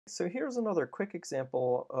So here's another quick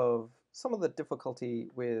example of some of the difficulty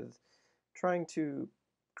with trying to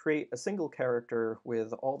create a single character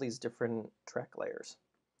with all these different track layers.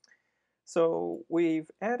 So we've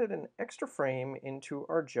added an extra frame into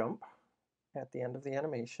our jump at the end of the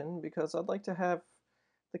animation because I'd like to have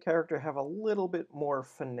the character have a little bit more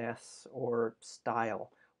finesse or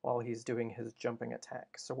style while he's doing his jumping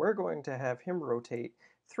attack. So we're going to have him rotate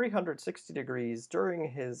 360 degrees during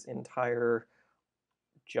his entire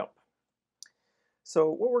jump. So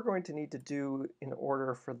what we're going to need to do in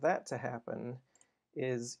order for that to happen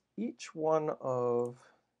is each one of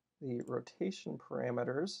the rotation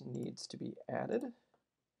parameters needs to be added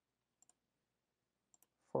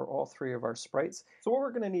for all three of our sprites. So what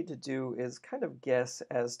we're going to need to do is kind of guess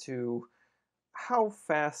as to how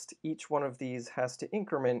fast each one of these has to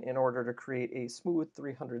increment in order to create a smooth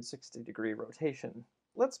 360-degree rotation.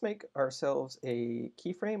 Let's make ourselves a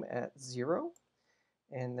keyframe at 0,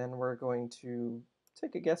 and then we're going to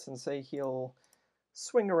take a guess and say he'll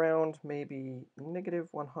swing around maybe negative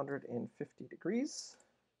 150 degrees.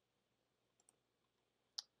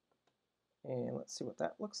 And let's see what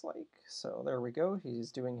that looks like. So there we go.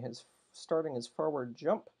 He's doing his starting his forward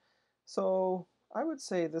jump. So I would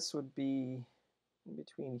say this would be in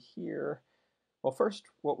between here. Well, first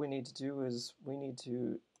what we need to do is we need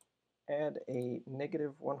to add a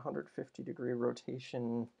negative 150-degree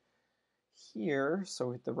rotation here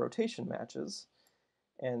so the rotation matches.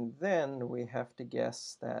 And then we have to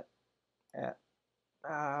guess that at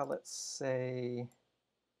let's say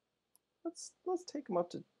let's take them up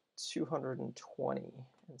to 220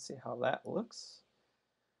 and see how that looks.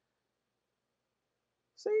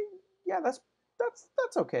 See, yeah, that's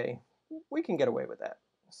okay. We can get away with that.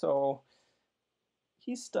 So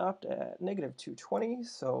he stopped at negative 220,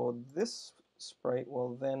 so this sprite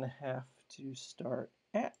will then have to start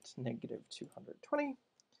at negative 220.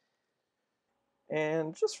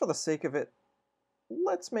 And just for the sake of it,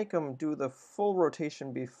 let's make him do the full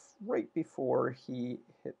rotation right before he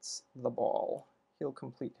hits the ball. He'll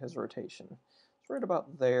complete his rotation. So right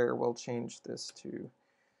about there, we'll change this to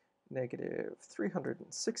negative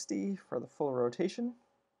 360 for the full rotation.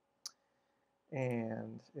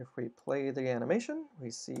 And if we play the animation,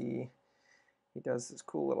 we see he does this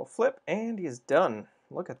cool little flip, and he's done.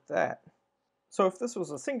 Look at that. So if this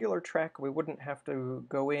was a singular track, we wouldn't have to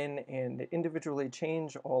go in and individually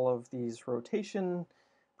change all of these rotation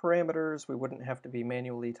parameters. We wouldn't have to be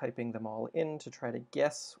manually typing them all in to try to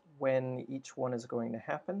guess when each one is going to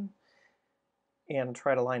happen and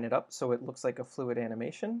try to line it up so it looks like a fluid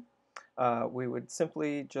animation. We would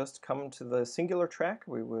simply just come to the singular track.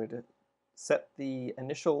 We would set the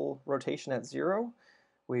initial rotation at 0.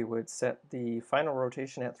 We would set the final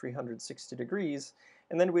rotation at 360 degrees,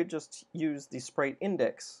 and then we'd just use the sprite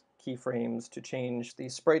index keyframes to change the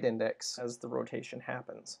sprite index as the rotation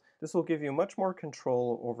happens. This will give you much more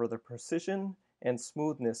control over the precision and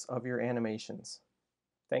smoothness of your animations.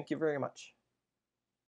 Thank you very much.